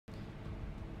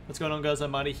What's going on, guys?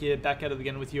 I'm Marty here, back at it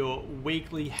again with your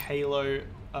weekly Halo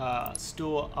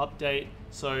store update.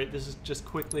 So this is just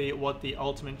quickly what the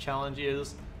ultimate challenge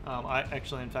is. I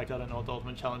don't know what the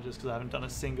ultimate challenge is because I haven't done a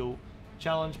single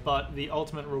challenge, but the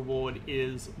ultimate reward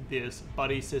is this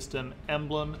buddy system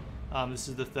emblem. This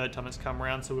is the third time it's come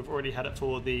around, so we've already had it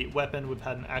for the weapon, we've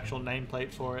had an actual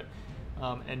nameplate for it,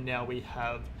 and now we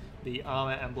have the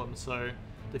armor emblem. So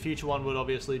the future one would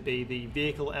obviously be the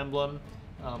vehicle emblem,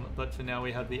 but for now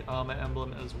we have the armor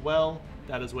emblem as well.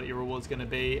 That is what your reward's going to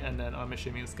be, and then I'm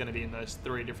assuming it's going to be in those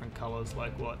 3 different colors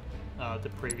like what the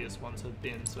previous ones have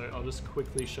been. So I'll just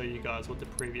quickly show you guys what the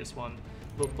previous one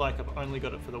looked like. I've only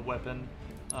got it for the weapon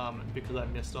because I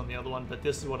missed on the other one, but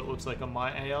this is what it looks like on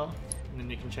my AR, and then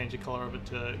you can change the color of it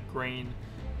to green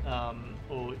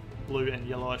or blue and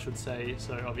yellow, I should say.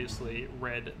 So obviously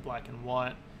red, black and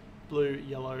white, blue,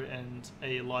 yellow and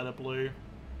a lighter blue,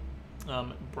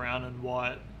 brown and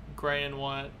white, grey and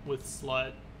white with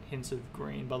slight hints of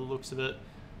green by the looks of it,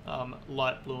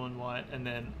 light blue and white, and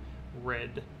then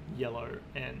red, yellow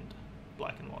and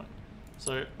black and white.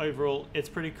 So overall it's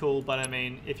pretty cool, but I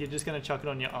mean, if you're just going to chuck it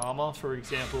on your armor, for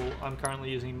example, I'm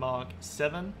currently using Mark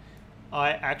 7.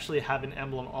 I actually have an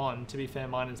emblem on. To be fair,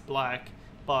 mine is black,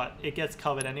 but it gets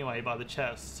covered anyway by the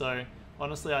chest. So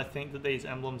honestly, I think that these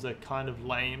emblems are kind of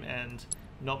lame and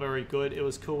not very good. It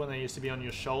was cool when they used to be on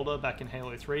your shoulder back in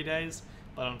Halo 3 days,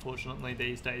 but unfortunately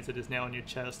these days it is now on your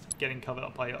chest, getting covered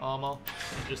up by your armor,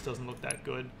 and it just doesn't look that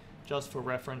good. Just for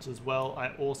reference as well, I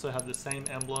also have the same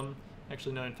emblem.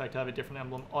 Actually no, in fact I have a different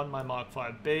emblem on my Mark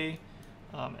 5B,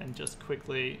 and just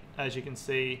quickly, as you can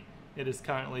see, it is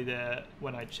currently there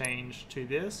when I change to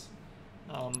this,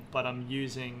 but I'm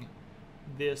using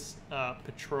this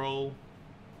patrol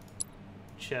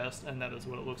chest, and that is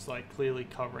what it looks like, clearly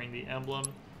covering the emblem.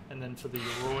 And then for the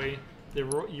Yoroi,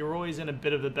 Yoroi is in a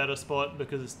bit of a better spot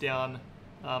because it's down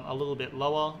a little bit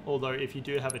lower, although if you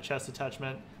do have a chest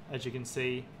attachment, as you can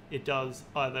see, it does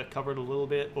either cover it a little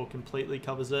bit or completely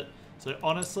covers it. So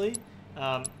honestly,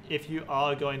 if you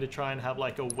are going to try and have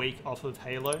like a week off of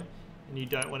Halo and you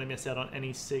don't want to miss out on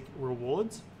any sick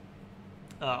rewards,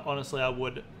 honestly I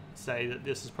would say that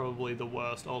this is probably the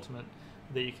worst ultimate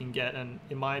that you can get, and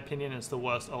in my opinion it's the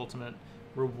worst ultimate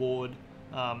reward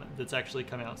that's actually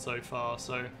come out so far.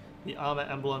 So the armor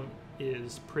emblem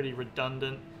is pretty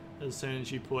redundant as soon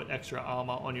as you put extra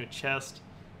armor on your chest,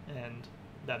 and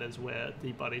that is where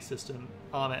the buddy system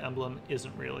armor emblem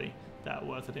isn't really that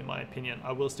worth it in my opinion.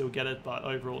 I will still get it, but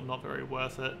overall not very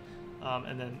worth it.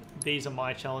 And then these are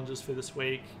my challenges for this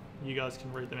week. You guys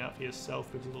can read them out for yourself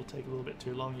because it'll take a little bit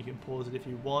too long. You can pause it if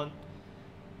you want.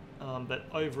 But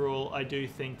overall, I do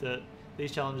think that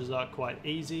these challenges are quite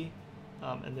easy,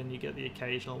 and then you get the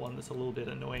occasional one that's a little bit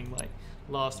annoying. Like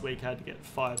last week I had to get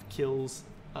 5 kills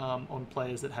on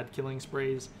players that had killing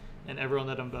sprees, and everyone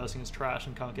that I'm versing is trash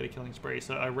and can't get a killing spree,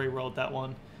 so I re-rolled that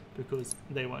one because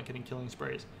they weren't getting killing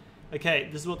sprees. Okay,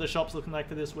 this is what the shop's looking like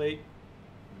for this week.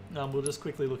 We'll just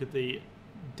quickly look at the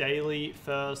daily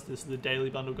first. This is the daily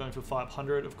bundle going for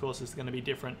 500. Of course, it's going to be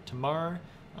different tomorrow,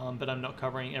 but I'm not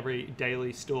covering every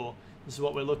daily store. This is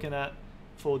what we're looking at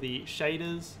for the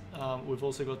shaders. We've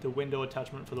also got the window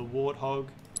attachment for the Warthog,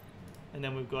 and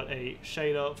then we've got a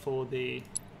shader for the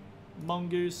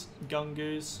Mongoose,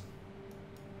 Gungoose,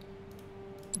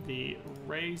 the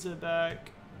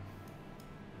Razorback,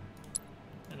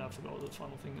 and I forgot what the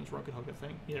final thing is, Rocket Hog, I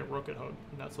think. Yeah, Rocket Hog,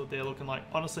 and that's what they're looking like.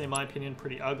 Honestly, in my opinion,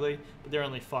 pretty ugly, but they're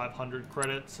only 500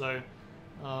 credits, so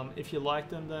if you like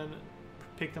them, then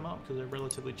pick them up because they're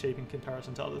relatively cheap in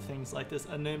comparison to other things like this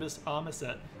Anubis armor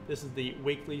set. This is the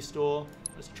weekly store.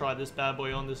 Let's try this bad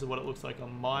boy on. This is what it looks like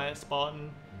on my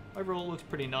Spartan. Overall, it looks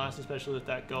pretty nice, especially with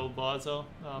that gold visor.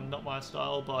 Not my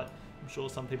style, but I'm sure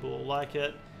some people will like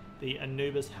it. The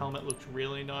Anubis helmet looks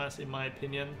really nice in my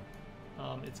opinion.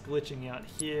 It's glitching out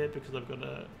here because I've got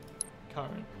a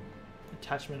current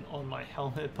attachment on my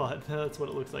helmet, but that's what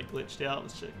it looks like glitched out.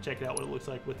 Let's check out what it looks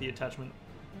like with the attachment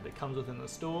that comes within the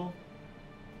store.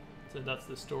 So that's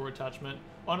the store attachment.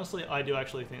 Honestly, I do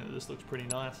actually think that this looks pretty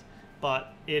nice,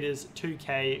 but it is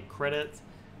 2k credits,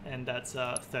 and that's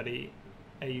 30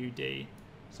 AUD.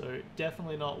 So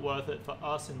definitely not worth it for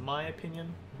us in my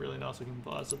opinion. Really nice looking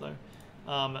visor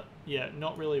though. Yeah,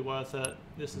 not really worth it.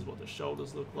 This is what the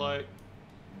shoulders look like.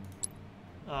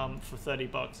 For 30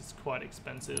 bucks, it's quite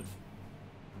expensive.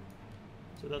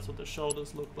 So that's what the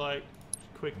shoulders look like.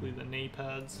 Quickly the knee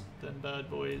pads, then bad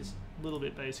boys. A little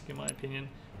bit basic in my opinion.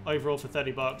 Overall for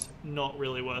 30 bucks, not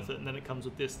really worth it. And then it comes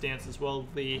with this stance as well.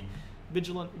 The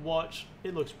Vigilant watch,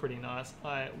 it looks pretty nice.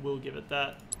 I will give it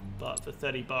that. But for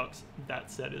 30 bucks,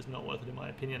 that set is not worth it in my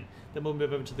opinion. Then we'll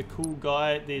move over to the cool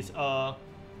guy. These are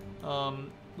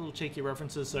Little cheeky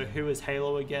references, so who is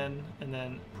Halo again, and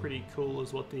then pretty cool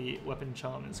is what the weapon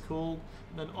charm is called.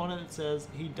 And then on it says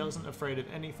he doesn't afraid of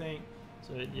anything,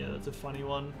 so yeah, that's a funny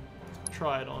one.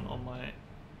 Try it on my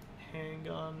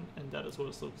handgun, and that is what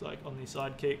it looks like on the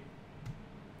sidekick.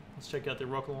 Let's check out the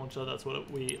rocket launcher. That's what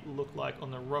we look like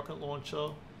on the rocket launcher.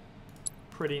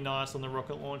 Pretty nice on the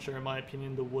rocket launcher, in my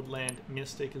opinion. The Woodland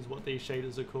Mystic is what these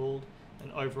shaders are called,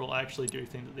 and overall I actually do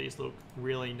think that these look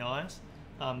really nice.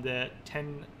 They're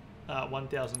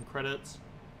 1,000 credits,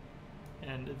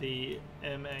 and the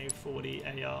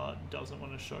MA40 AR doesn't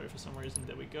want to show for some reason.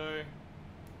 There we go.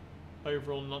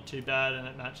 Overall not too bad, and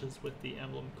it matches with the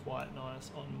emblem quite nice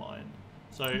on mine.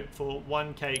 So for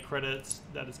 1k credits,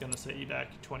 that is going to set you back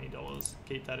 $20.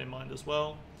 Keep that in mind as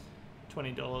well.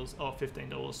 $20, oh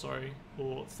 $15, sorry,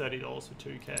 or $30 for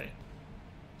 2k.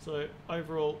 So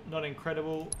overall not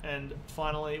incredible. And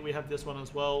finally we have this one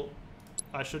as well.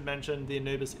 I should mention the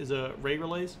Anubis is a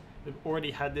re-release. We've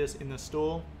already had this in the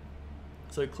store,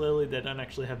 so clearly they don't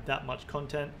actually have that much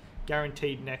content.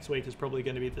 Guaranteed next week is probably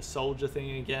going to be the soldier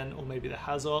thing again, or maybe the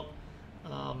Hazop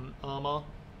armor,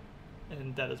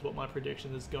 and that is what my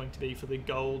prediction is going to be for the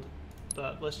gold.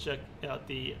 But let's check out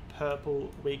the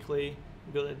purple weekly.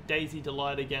 We've got a Daisy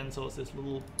Delight again, so it's this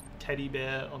little teddy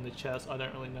bear on the chest. I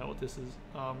don't really know what this is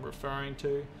referring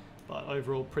to, but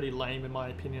overall pretty lame in my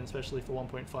opinion, especially for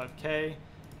 1.5k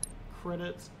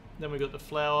credits. Then we got the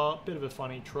flower, bit of a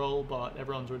funny troll, but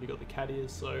everyone's already got the cat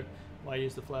ears, so why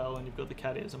use the flower when you've got the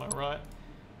cat ears, am I right?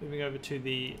 Moving over to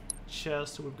the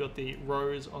chest, we've got the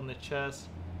rose on the chest.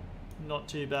 Not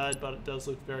too bad, but it does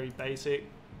look very basic.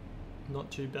 Not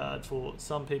too bad for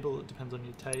some people, it depends on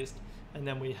your taste. And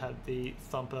then we have the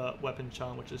Thumper weapon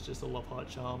charm, which is just a love heart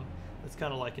charm. It's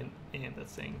kind of like an amber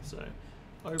thing, so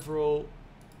overall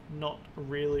not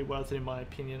really worth it in my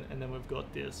opinion. And then we've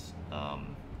got this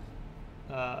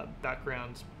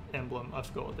background emblem. I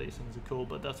forgot what these things are called,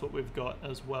 but that's what we've got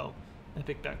as well.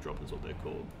 Epic backdrop is what they're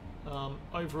called.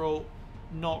 Overall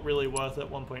not really worth it.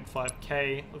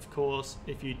 1.5k, of course.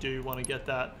 If you do want to get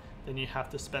that, then you have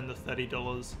to spend the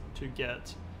 $30 to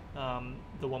get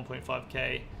the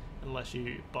 1.5k, unless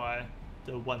you buy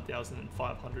the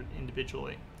 1,500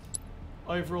 individually.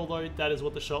 Overall though, that is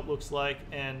what the shop looks like,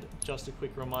 and just a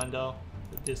quick reminder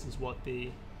that this is what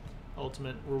the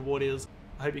ultimate reward is.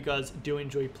 I hope you guys do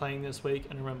enjoy playing this week,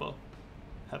 and remember,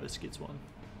 have a skits one.